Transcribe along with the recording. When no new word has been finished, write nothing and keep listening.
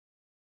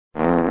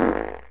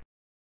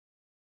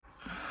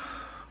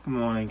Good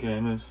morning,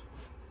 gamers.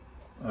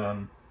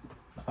 I'm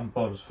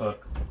bored as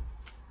fuck.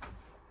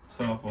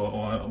 So I thought I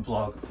wanted to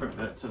blog for a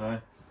bit today.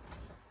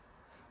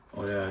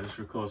 Oh yeah, just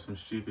record some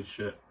stupid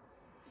shit.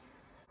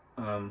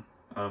 I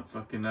don't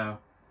fucking know.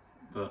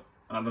 But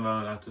at the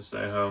moment I have to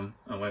stay home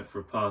and wait for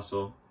a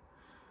parcel.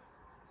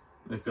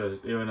 Because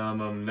even though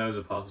Mum knows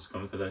a parcel's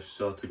coming today, she's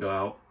still to go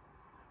out.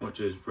 Which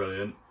is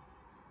brilliant.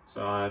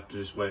 So I have to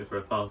just wait for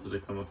a parcel to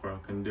come up before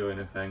I can do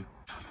anything.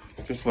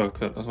 Just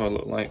woke up, that's what I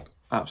look like.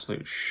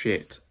 Absolute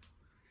shit.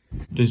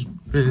 Just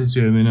really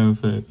zoom in on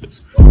purpose.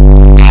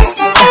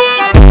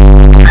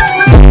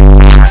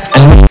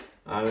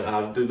 I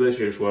literally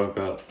just woke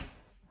up.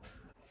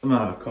 I'm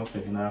out of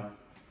coffee now.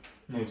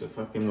 I need to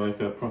fucking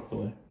wake up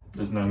properly.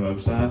 There's no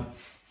mugs there.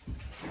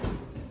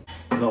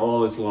 Not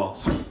all is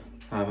lost.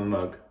 I have a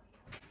mug.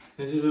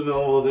 This is a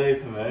normal day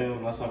for me,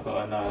 unless I've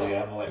got a 9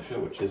 AM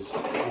lecture, which is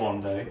one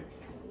day.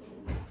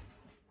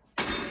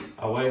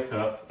 I wake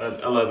up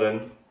at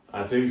 11,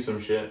 I do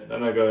some shit,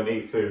 then I go and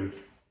eat food.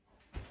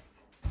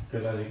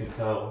 Because as you can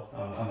tell,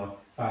 I'm a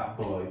fat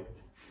boy.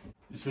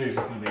 This video's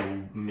going to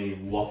be me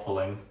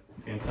waffling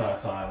the entire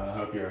time, and I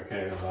hope you're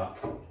okay with that.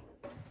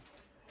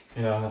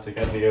 You know, I had to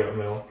get the oat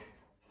milk.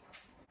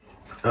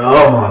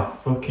 Oh my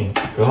fucking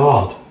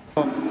god!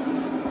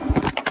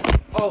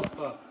 Oh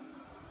fuck!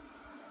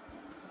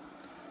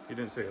 You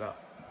didn't see that.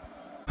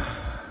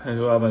 This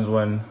is what happens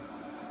when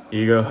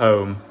you go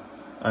home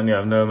and you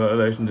have no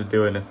motivation to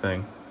do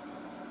anything.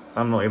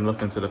 I'm not even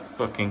looking to the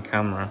fucking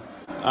camera.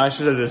 I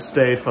should have just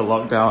stayed for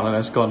lockdown and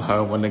just gone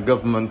home when the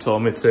government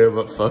told me to,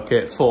 but fuck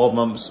it.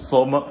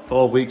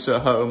 4 weeks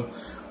at home,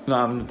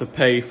 not having to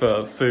pay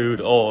for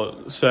food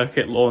or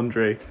circuit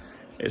laundry.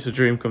 It's a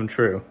dream come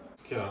true.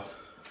 God.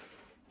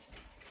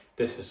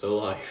 This is a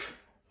life.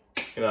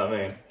 You know what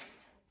I mean?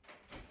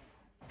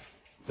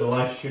 The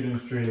life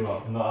students dream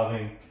of,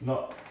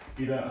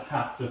 you don't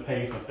have to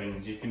pay for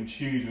things. You can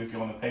choose if you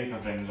want to pay for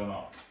things or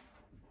not.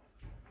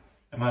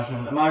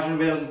 Imagine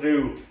being able to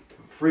do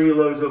 3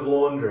 loads of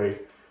laundry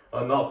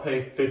and not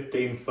pay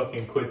 15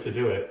 fucking quid to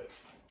do it.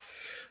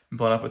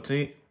 Bon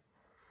appetit.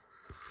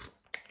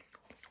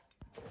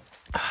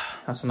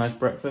 That's a nice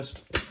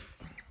breakfast.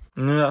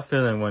 You know that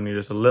feeling when you're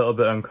just a little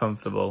bit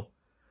uncomfortable,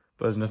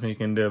 but there's nothing you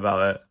can do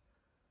about it?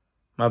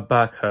 My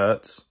back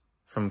hurts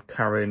from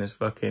carrying this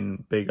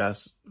fucking big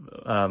ass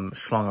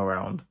schlong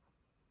around.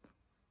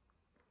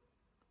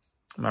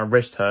 My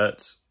wrist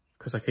hurts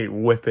because I keep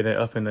whipping it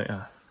up in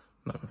the...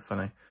 not even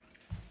funny.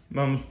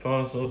 Mum's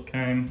parcel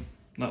came.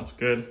 That's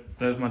good.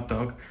 There's my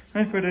dog.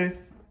 Hey, Freddie.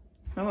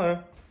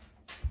 Hello.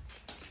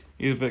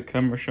 He's a bit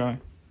camera shy.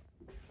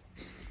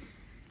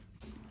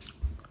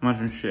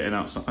 Imagine shitting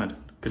outside.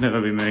 Could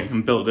never be me.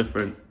 I'm built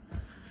different.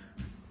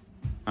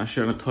 I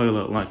shit in a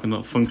toilet like a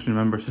not functioning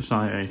member of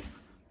society.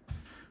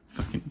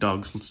 Fucking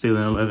dogs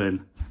stealing a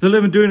living. They don't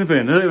even do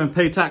anything. They don't even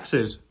pay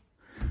taxes.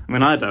 I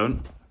mean, I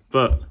don't,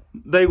 but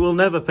they will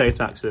never pay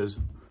taxes.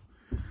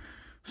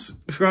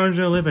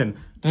 Scrounging a living.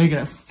 They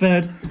get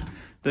fed.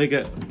 They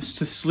get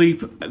to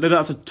sleep. They don't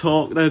have to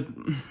talk. They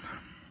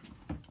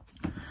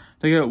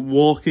get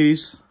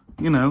walkies,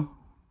 you know.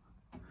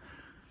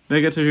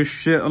 They get to just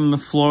shit on the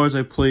floor as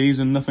they please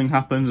and nothing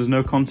happens. There's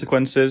no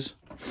consequences.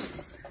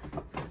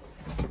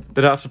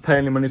 They don't have to pay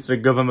any money to the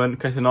government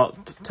because they're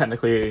not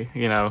technically,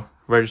 you know,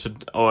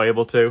 registered or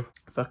able to.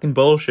 Fucking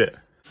bullshit.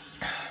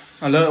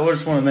 I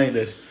just want to make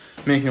this,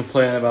 making a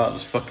play about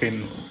this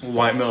fucking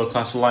white middle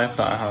class life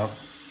that I have.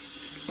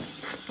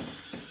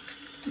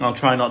 I'll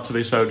try not to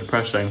be so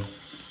depressing.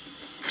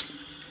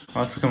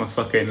 I'll just become a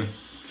fucking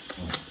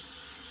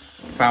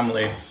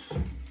family.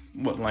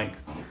 What, like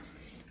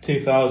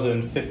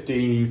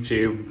 2015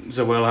 YouTube,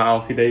 Zawil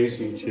Alfie Days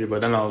YouTuber.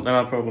 Then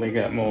I'll probably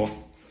get more.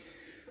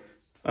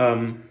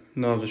 Then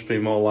I'll just be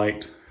more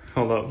liked.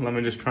 Hold up, let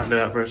me just try and do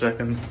that for a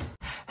second.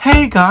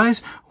 Hey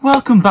guys,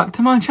 welcome back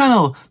to my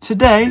channel.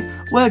 Today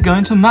we're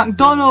going to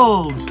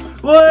McDonald's.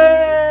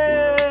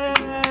 Way!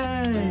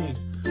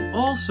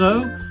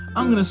 Also,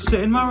 I'm gonna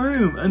sit in my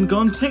room and go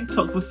on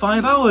TikTok for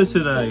 5 hours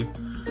today.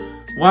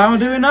 Why am I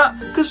doing that?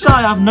 Because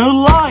I have no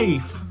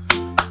life.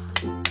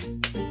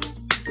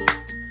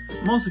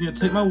 I'm also gonna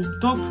take my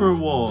dog for a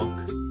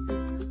walk.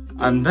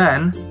 And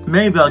then,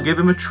 maybe I'll give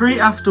him a treat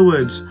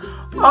afterwards.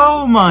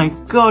 Oh my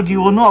god,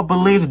 you will not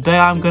believe the day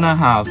I'm gonna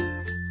have.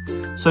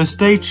 So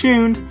stay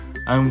tuned,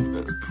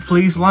 and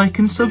please like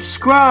and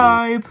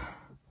subscribe.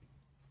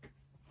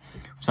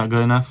 Was that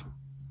good enough?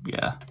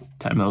 Yeah,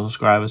 10 million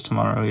subscribers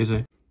tomorrow,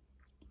 easy.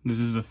 This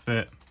is the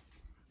fit.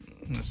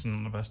 This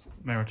isn't the best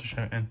mirror to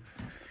show it in.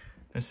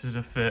 This is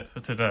the fit for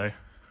today.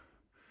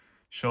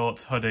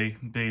 Shorts, hoodie,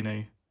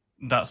 beanie.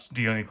 That's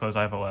the only clothes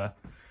I ever wear.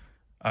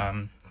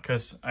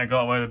 Because I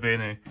gotta wear the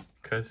beanie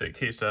because it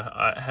keeps the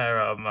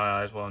hair out of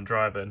my eyes while I'm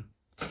driving.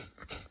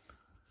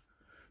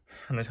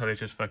 And this hoodie's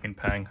just fucking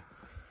pang.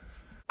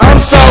 I'm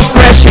so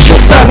fresh, you can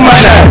suck my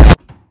nuts.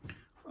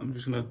 I'm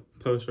just gonna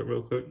post it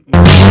real quick.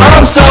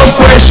 I'm so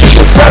fresh, you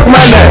can suck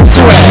my nuts.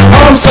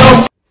 I'm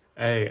so...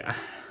 Hey.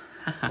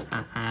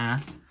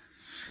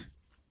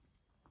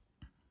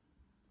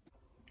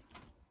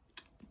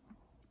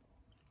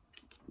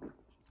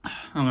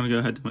 I'm gonna go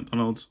ahead to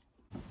McDonald's.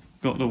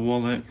 Got the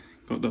wallet,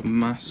 got the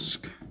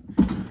mask.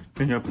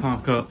 Gonna go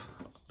park up,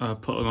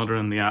 put an order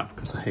in the app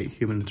because I hate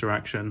human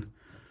interaction.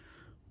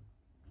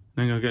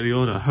 Then go get the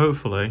order.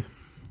 Hopefully,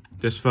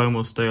 this phone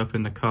will stay up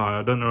in the car.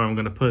 I don't know where I'm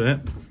gonna put it,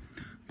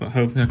 but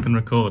hopefully I can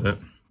record it.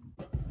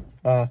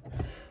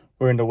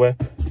 We're in the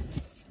whip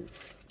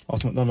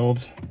off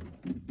McDonald's.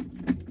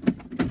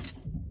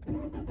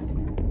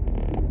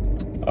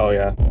 Oh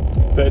yeah,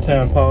 bit of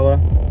Tame Impala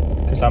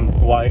because I'm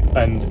white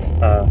and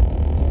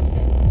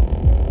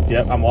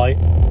yep, I'm white.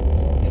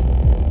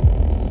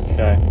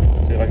 Okay,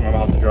 see if I can remember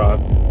how to drive.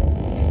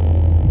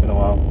 Been a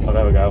while. Oh,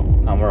 there we go,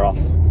 and we're off.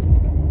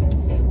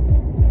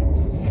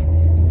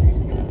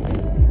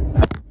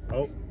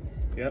 Oh,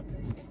 yep.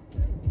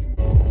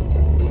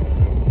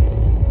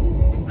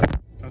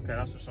 Okay,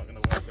 that's just not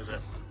going to work, is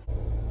it?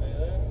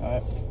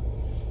 Alright.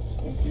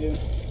 Thank you.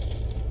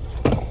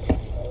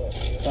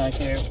 Thank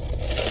you.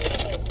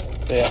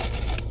 See ya.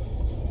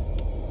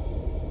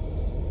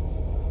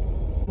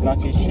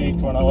 Maccies chic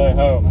on our way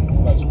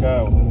home. Let's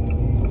go.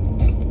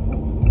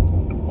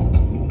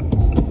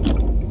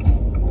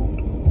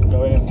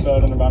 Going in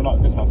third on the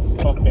roundabout because I'm a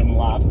fucking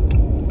lad.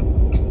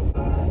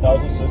 That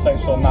was a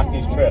successful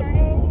Maccies trip.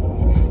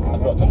 I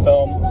got to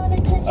film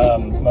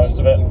most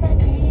of it,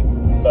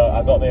 but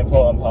I got the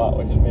important part,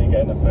 which is me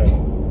getting the food.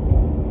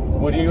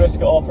 Would you risk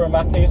it all for a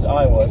Maccies?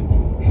 I would.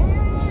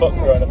 Fuck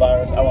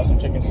coronavirus, I want some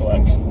chicken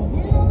selects.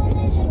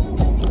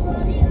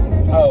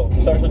 Oh,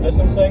 social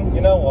distancing?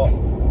 You know what?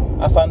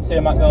 I fancy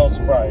a McDonald's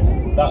Sprite.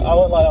 I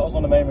won't lie, that was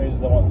one of the main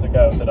reasons I wanted to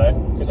go today,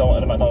 because I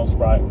wanted a McDonald's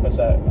Sprite, because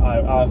I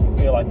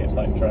feel like it's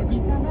like drugs.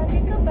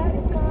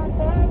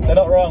 They're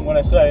not wrong when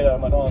I say that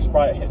McDonald's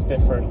Sprite hits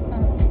different.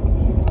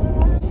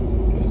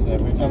 Because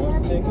every time I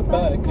think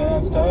about it,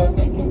 can't stop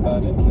thinking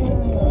about it.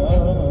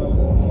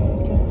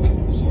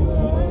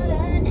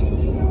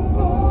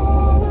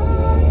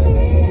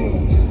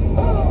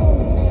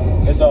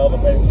 It's all the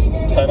bits.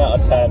 10 out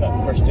of 10,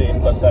 pristine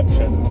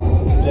perfection.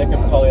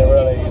 Jacob Collier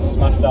really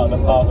smashed out the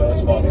park with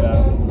this one, you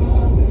know.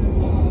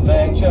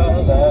 Let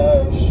your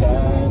love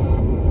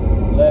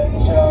shine. Let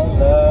your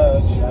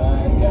love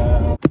shine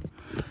down.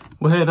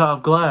 We're here out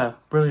of glare.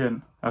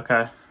 Brilliant.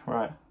 Okay,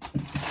 right.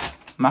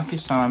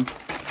 Maccies time.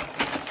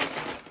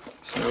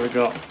 So we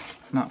got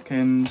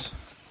napkins.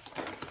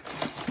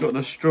 We got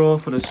the straw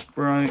for the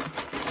Sprite.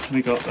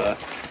 We got the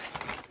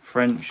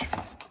French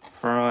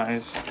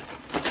fries.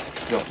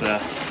 We got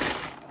the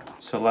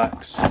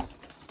selects.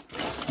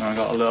 And I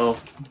got a little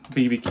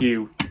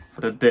BBQ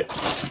for the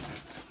dips.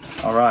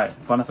 Alright,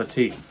 bon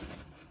appetit.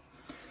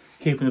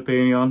 Keeping the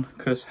beanie on,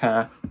 cause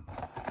hair.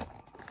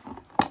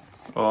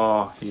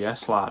 Oh,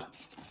 yes lad.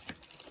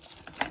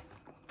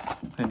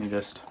 Then you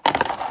just...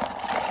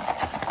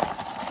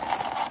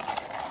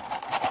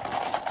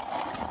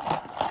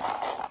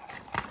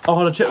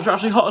 Oh, the chips are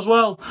actually hot as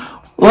well.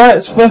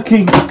 Let's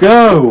fucking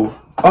go.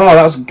 Oh,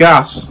 that's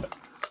gas.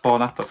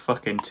 Bon appetit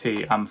fucking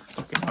tea. I'm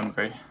fucking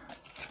hungry.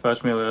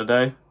 First meal of the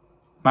day.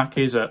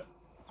 Maccies at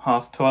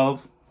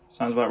 12:30.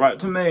 Sounds about right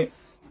to me.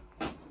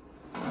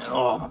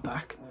 Oh, my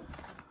back.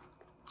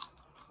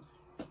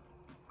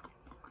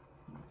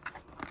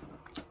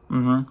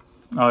 Oh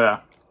yeah.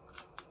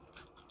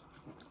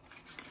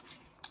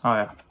 Oh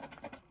yeah.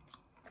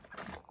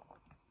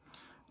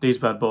 These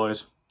bad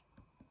boys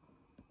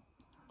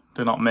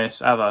do not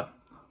miss ever.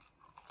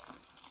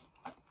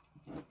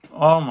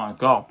 Oh my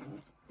god.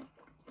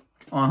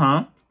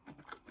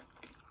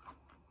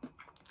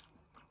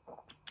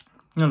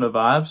 You know the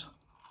vibes.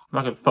 If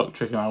I could fuck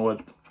chicken, I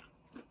would.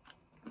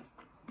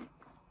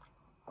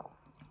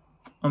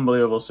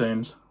 Unbelievable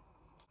scenes.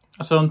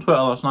 I said on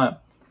Twitter last night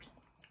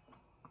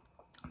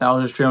that I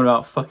was just dreaming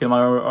about fucking my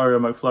Oreo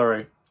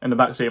McFlurry in the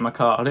backseat of my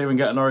car. I didn't even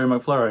get an Oreo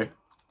McFlurry.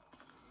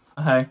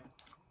 Hey,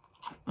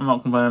 I'm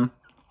not complaining.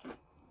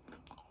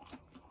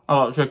 I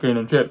like chicken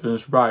and chips and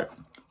Sprite.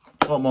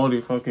 What more do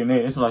you fucking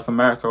need? It's like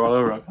America all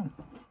over again.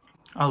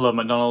 I love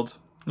McDonald's,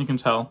 you can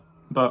tell,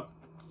 but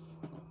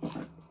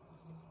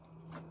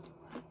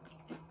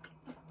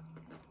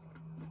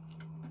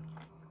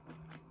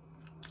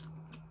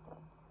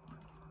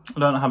I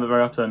don't have it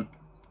very often,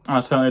 and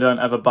I certainly don't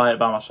ever buy it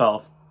by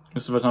myself.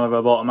 This is the first time I've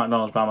ever bought a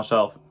McDonald's by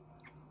myself.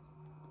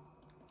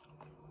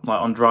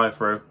 Like on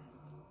drive-through.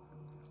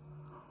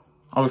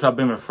 I wish I'd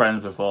been with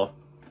friends before.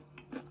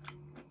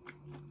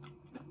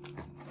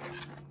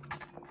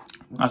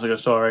 That's a good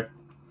story.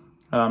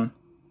 When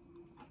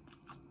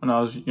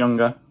I was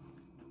younger,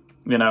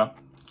 you know,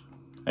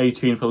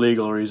 18 for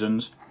legal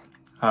reasons,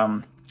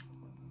 I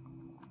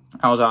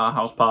was at a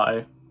house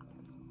party.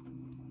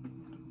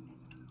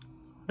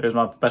 It was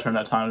my best friend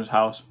at the time's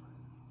house,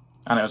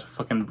 and it was a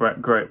fucking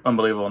great,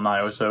 unbelievable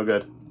night. It was so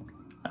good.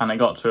 And it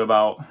got to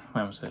about,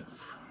 when was it?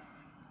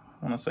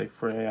 I want to say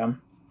 3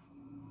 AM.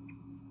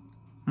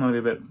 Maybe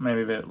a bit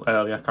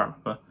early, I can't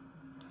remember.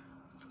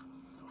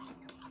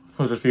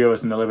 There was a few of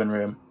us in the living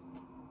room.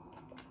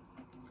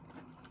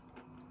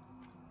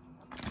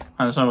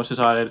 And some of us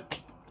decided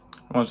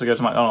we wanted to go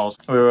to McDonald's.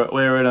 We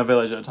were in a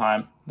village at the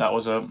time that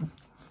was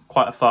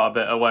quite a far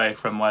bit away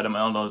from where the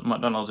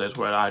McDonald's is,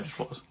 where I just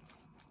was.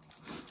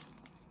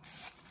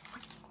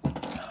 I'm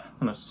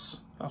gonna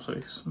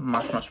absolutely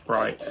smash my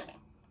Sprite.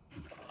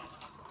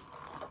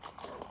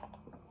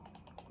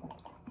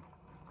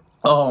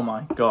 Oh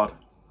my god.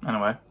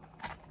 Anyway.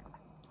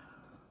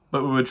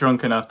 But we were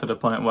drunk enough to the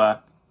point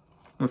where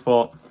we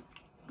thought,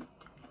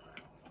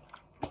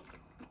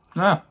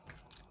 yeah,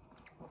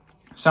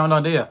 sound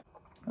idea.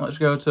 Let's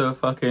go to a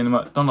fucking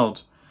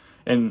McDonald's,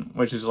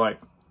 which is like,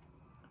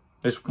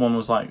 this one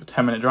was like a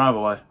 10-minute drive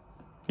away,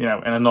 you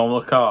know, in a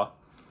normal car.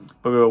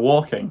 But we were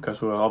walking because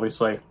we were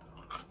obviously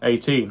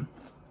 18.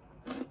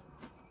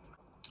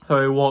 So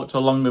we walked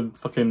along the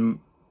fucking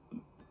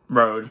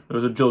road. There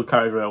was a dual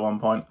carriageway at one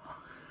point.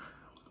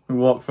 We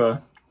walked for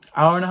an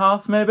hour and a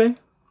half, maybe?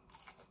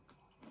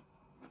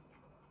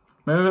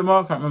 Maybe a bit more,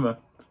 I can't remember.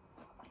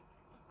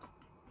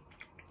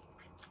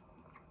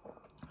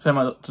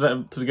 So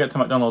to get to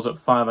McDonald's at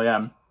 5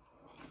 AM.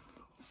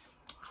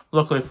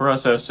 Luckily for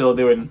us, they're still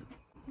doing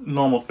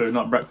normal food,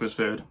 not breakfast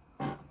food.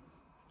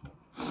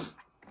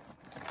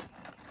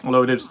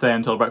 Although we did stay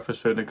until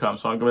breakfast food had come,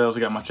 so I'll be able to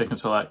get my chicken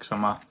selects and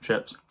my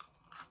chips.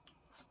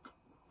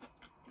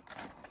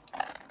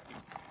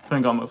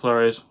 Then got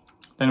McFlurries.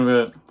 Then we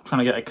were trying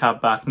to get a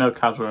cab back. No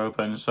cabs were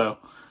open, so,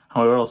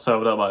 and we were all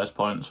sobered up by this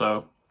point,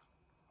 so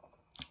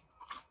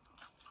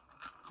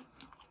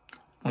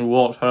we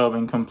walked home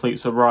in complete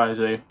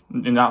sobriety,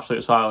 in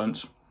absolute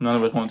silence. None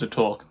of us wanted to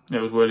talk. It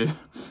was really,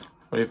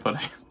 really funny.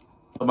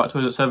 Got back to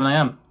us at 7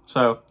 AM,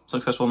 so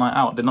successful night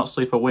out. Did not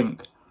sleep a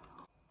wink.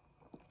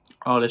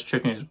 Oh, this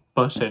chicken is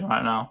buzzing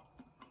right now.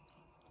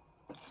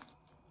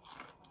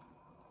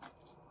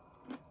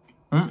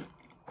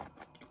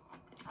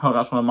 Oh,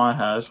 that's one of my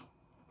hairs.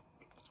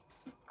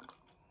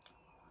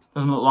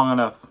 Doesn't look long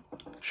enough.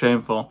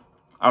 Shameful.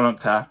 I don't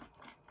care.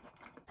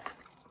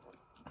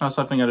 That's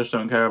something I just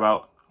don't care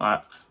about.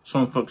 Like,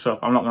 someone fucks up,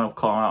 I'm not going to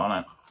call them out on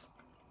it.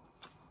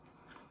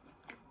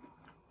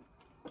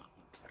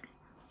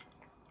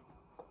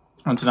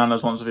 Went to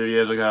Nando's once a few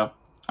years ago.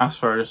 Asked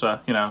for just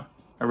a, you know,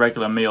 a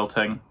regular meal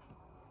thing.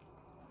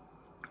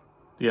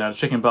 You know,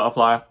 chicken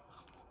butterfly.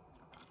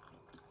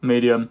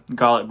 Medium,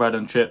 garlic bread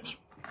and chips.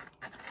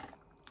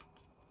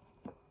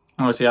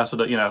 Obviously asked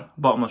for, you know,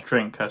 bottomless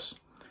drink, because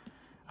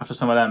after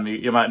some of them,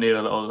 you might need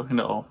a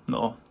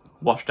little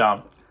wash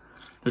down.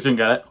 Just didn't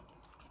get it.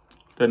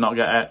 Did not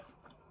get it.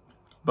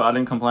 But I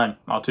didn't complain.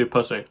 I was too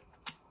pussy.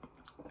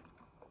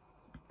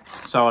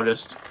 So I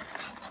just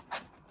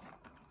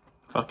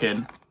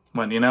fucking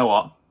went, you know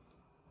what?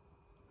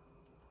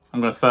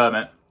 I'm gonna firm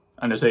it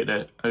and just eat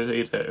it. I just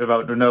eat it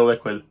without no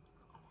liquid.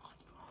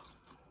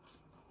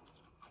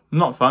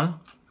 Not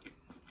fun.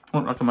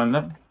 Wouldn't recommend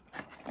it.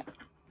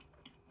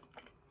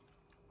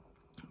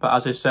 But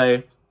as they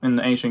say in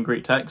the ancient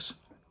Greek texts,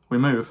 we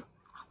move.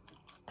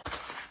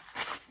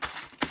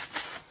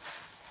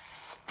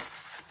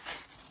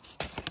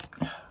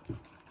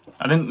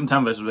 I didn't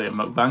intend this to be a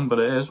mukbang, but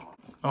it is.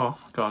 Oh,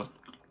 God.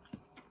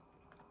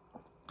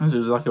 This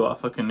is exactly what I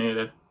fucking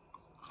needed.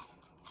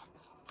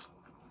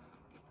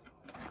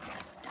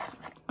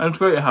 And it's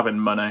great having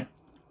money.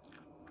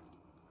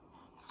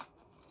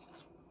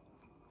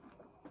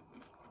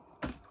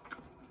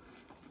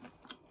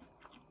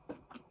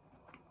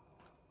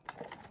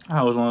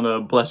 I was one of the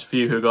blessed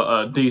few who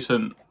got a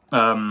decent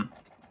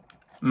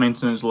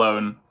maintenance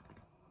loan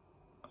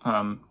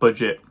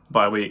budget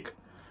by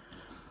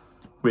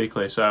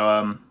weekly, so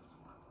I'm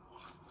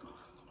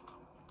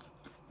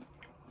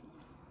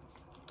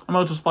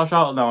able to splash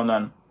out now and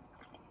then.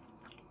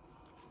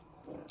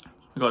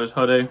 I got this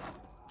hoodie,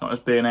 got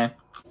this beanie.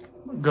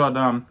 God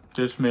damn,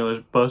 this meal is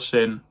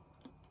buzzing.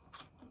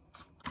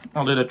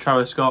 I did a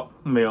Travis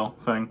Scott meal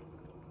thing,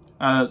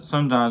 and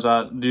sometimes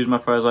I use my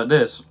fries like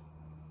this.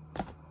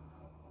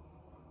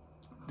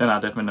 Then I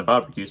dip them in the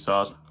barbecue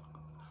sauce.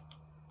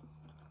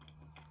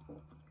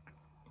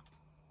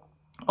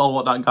 Oh,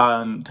 what that guy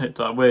on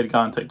TikTok, weird guy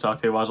on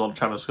TikTok who has all the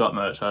Travis Scott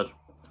merch has.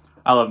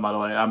 I love him, by the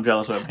way. I'm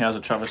jealous of him. He has a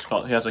Travis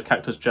Scott. He has a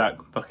Cactus Jack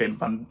fucking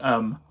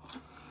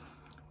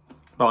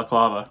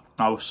balaclava.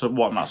 I was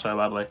wanting that so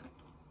badly.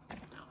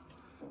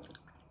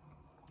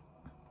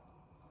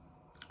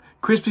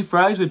 Crispy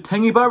fries with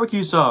tangy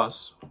barbecue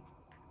sauce.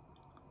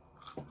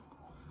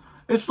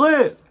 It's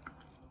lit.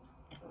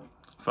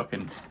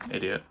 Fucking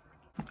idiot.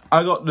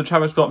 I got the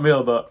Travis Scott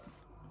meal, but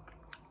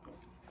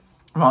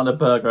around the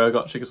burger, I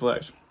got chicken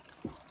selects.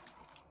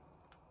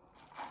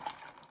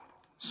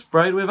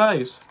 Sprayed with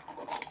ice.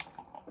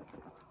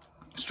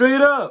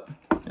 Straight up!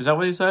 Is that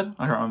what he said?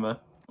 I can't remember.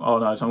 Oh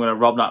no, so I'm gonna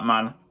rob that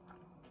man.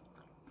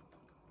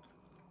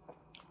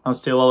 And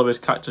steal all of his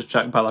Cactus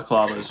Jack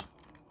balaclavas.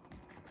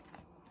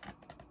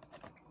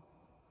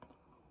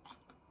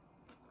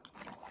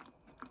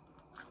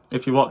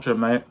 If you watch him,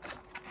 mate.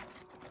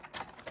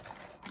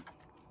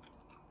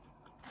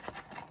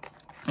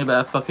 You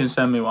better fucking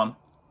send me one.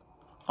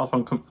 Else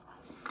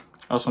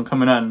I'm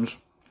coming ends.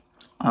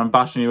 And I'm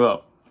bashing you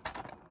up.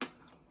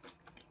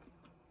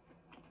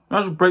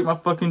 I just break my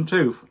fucking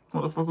tooth.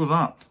 What the fuck was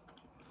that?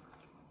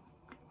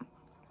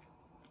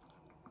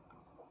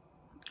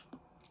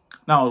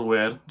 That was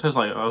weird. It tastes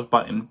like I was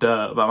biting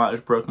dirt, but I might have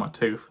just broke my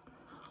tooth.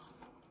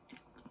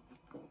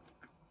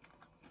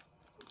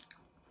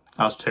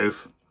 That was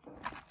tooth.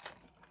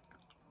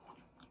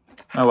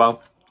 Oh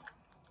well.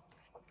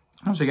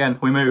 Once again,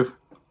 we move.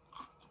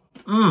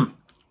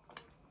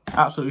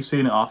 Absolutely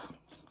seen it off.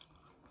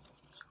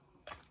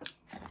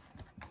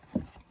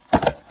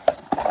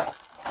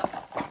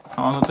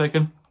 How long has it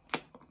taken?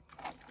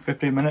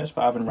 15 minutes,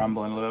 but I've been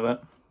rambling a little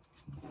bit.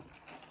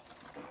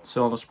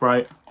 Still on the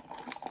Sprite.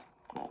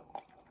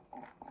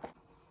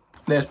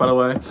 This, by the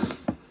way,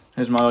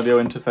 is my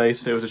audio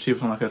interface. It was the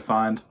cheapest one I could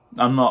find.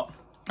 I'm not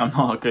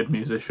a good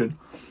musician.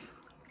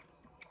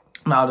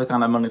 I'm not the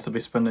kind of money to be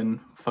spending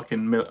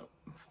fucking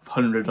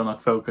hundreds on a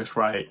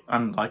Focusrite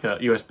and like a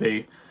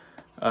USB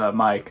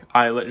mic.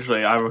 I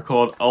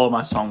record all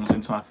my songs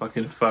into my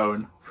fucking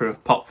phone through a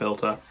pop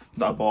filter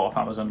that I bought off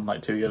Amazon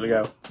like 2 years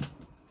ago.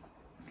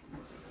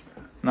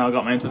 Now I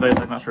got my interface,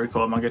 I can actually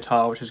record my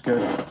guitar, which is good.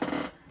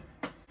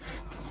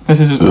 This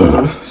is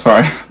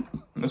sorry.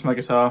 This is my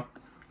guitar.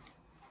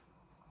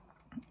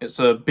 It's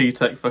a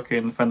B-Tech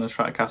fucking Fender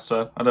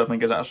Stratocaster. I don't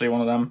think it's actually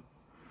one of them.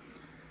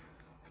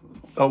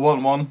 I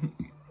want one.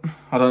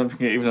 I don't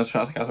think it even a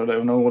Stratocaster. I don't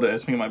even know what it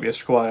is. I think it might be a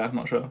Squire. I'm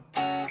not sure.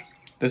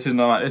 This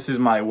is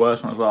my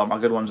worst one as well. My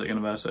good one's at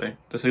university.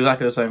 This is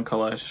exactly the same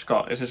colour. It's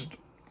just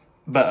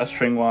better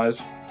string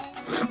wise.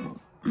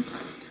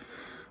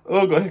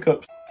 Oh, got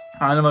hiccups.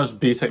 I'm the most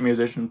B-Tech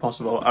musician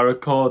possible. I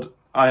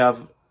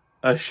have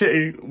a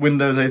shitty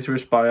Windows 8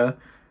 Aspire,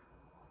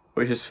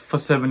 which is for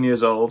 7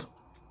 years old.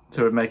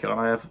 To make it on.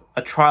 I have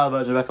a trial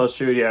version of FL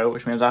Studio,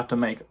 which means I have to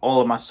make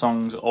all of my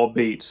songs or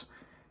beats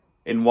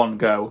in one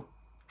go.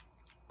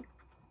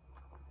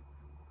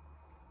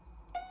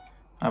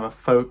 I have a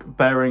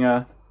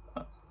Behringer,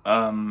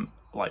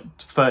 like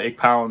 £30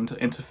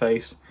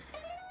 interface.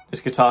 This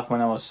guitar from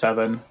when I was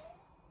 7,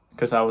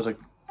 because I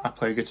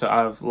played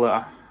guitar.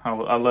 I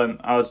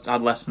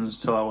had lessons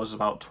till I was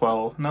about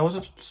 12. No, was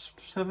it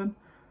 7?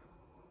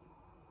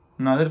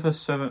 No, I did it for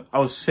 7. I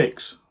was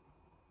 6.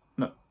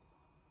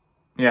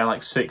 Yeah,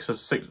 like 6 or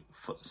 6.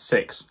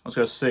 Let's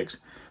go 6.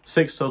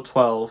 6 till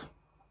 12.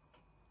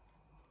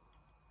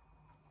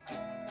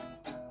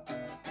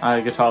 I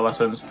had guitar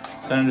lessons.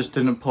 Then I just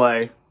didn't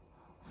play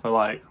for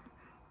like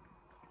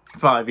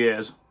 5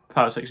 years.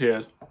 5 or 6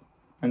 years.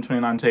 In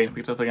 2019,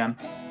 picked up again.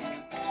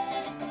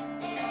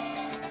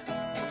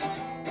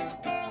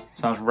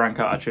 Sounds rank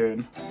out of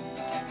tune.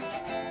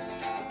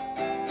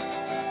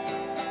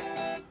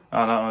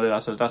 I don't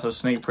know, that's a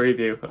sneak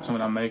preview of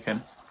something I'm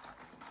making.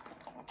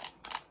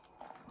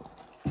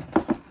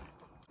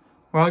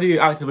 Why do you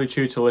actively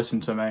choose to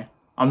listen to me?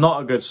 I'm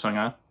not a good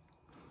singer.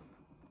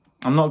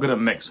 I'm not good at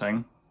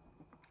mixing.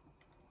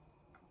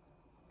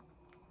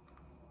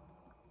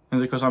 Is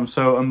it because I'm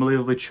so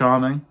unbelievably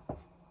charming?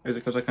 Is it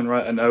because I can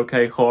write an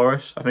okay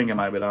chorus? I think it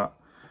might be that.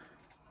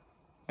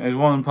 There's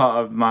one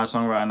part of my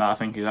songwriting that I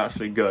think is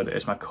actually good.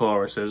 It's my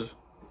choruses.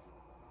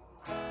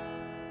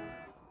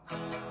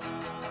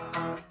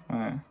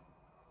 Right.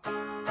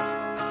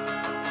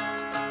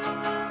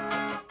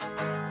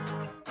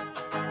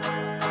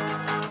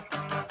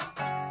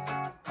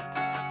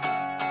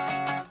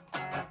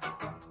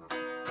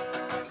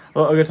 A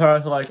lot of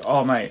guitarists are like,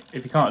 oh mate,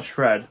 if you can't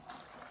shred,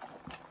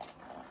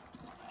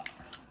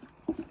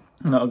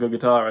 you're not a good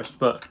guitarist,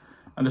 but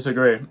I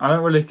disagree. I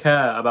don't really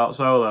care about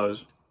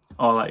solos,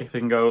 or like if you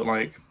can go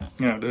like,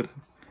 you know, dude.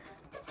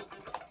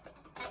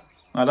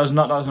 That doesn't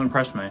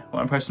impress me.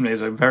 What impresses me is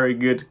a very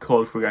good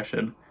chord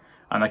progression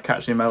and a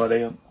catchy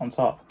melody on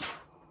top.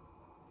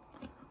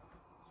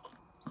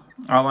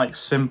 I like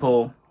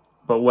simple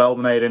but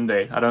well-made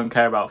indie. I don't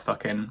care about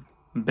fucking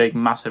big,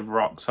 massive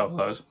rock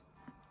solos.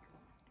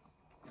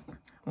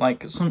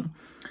 Like some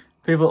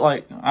people,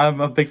 like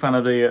I'm a big fan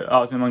of the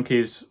Arctic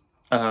Monkeys,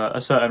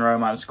 A Certain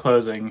Romance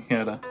closing. You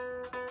know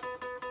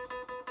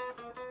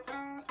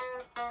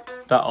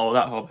that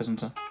whole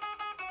isn't it?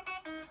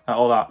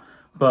 All that,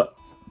 but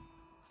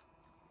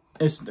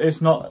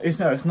it's not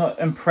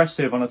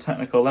impressive on a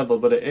technical level,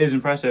 but it is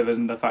impressive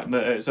in the fact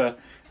that it's a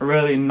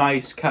really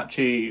nice,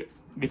 catchy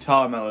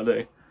guitar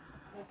melody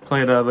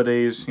played over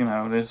these, you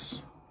know, this.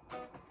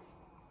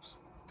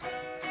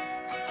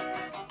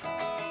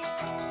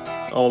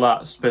 All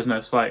that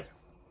business, like,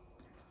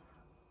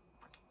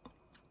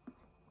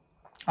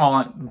 oh,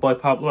 like Boy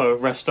Pablo,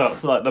 Rest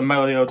Up, like the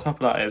melody on top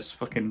of that is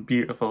fucking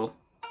beautiful.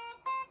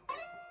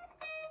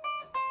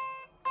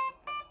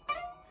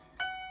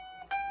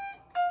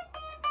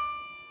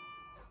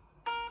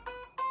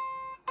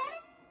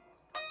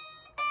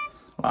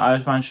 Like, I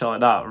find shit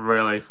like that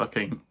really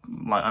fucking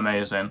like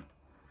amazing,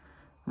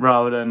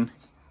 rather than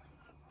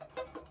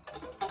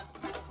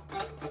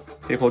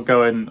people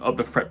going up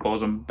the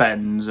fretboards and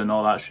bends and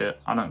all that shit.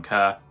 I don't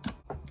care.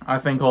 I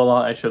think all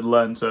artists should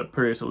learn to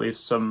produce at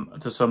least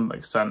to some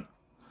extent,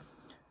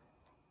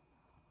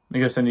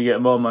 because then you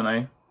get more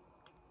money.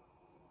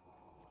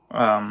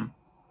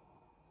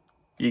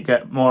 You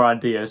get more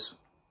ideas,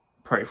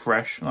 pretty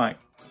fresh. Like,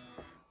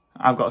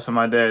 I've got some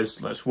ideas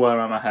that swirl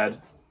around my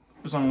head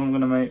for something I'm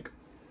gonna make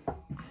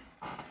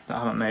that I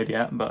haven't made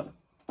yet, but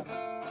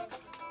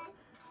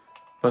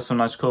but some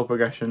nice chord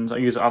progressions. I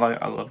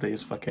love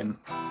these fucking.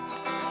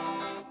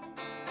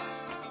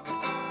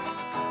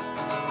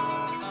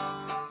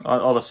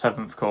 All the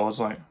 7th chords,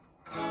 like.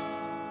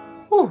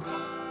 Woo.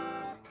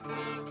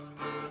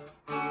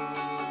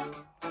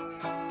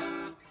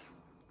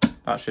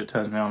 That shit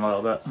turns me on a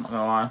little bit, not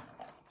gonna lie.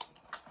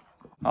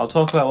 I'll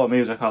talk about what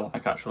music I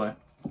like actually.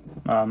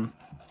 I'm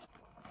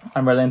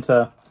really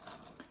into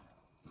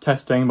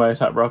Testing by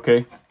A$AP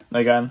Rocky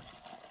again.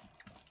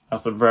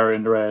 That's a very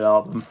underrated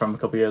album from a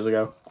couple of years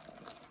ago.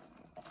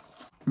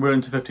 We're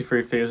into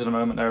 53 Thieves at the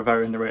moment. They're a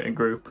very underrated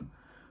group.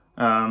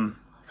 Kind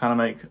of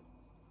make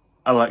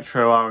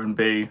electro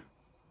R&B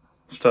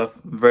stuff,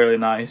 really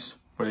nice,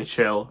 really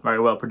chill, very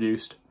well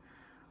produced.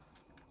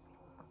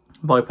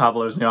 Boy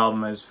Pablo's new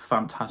album is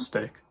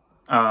fantastic.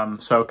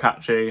 So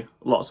catchy,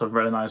 lots of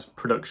really nice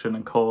production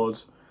and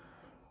chords.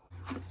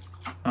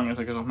 I'm gonna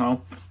take it off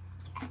now.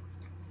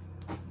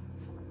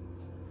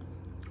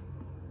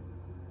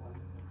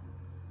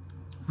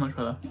 Much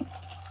better.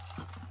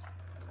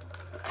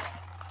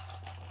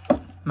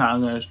 Now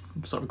I'm gonna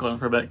stop recording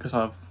for a bit because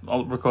I've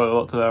recorded a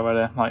lot today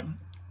already, like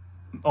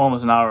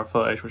almost an hour of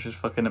footage, which is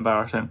fucking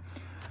embarrassing.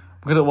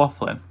 I'm good at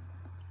waffling.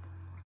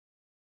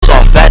 Saw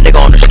a fat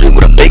nigga on the street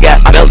with a big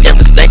ass belly. I'm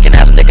the stinking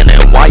ass nigga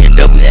named Y and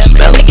W.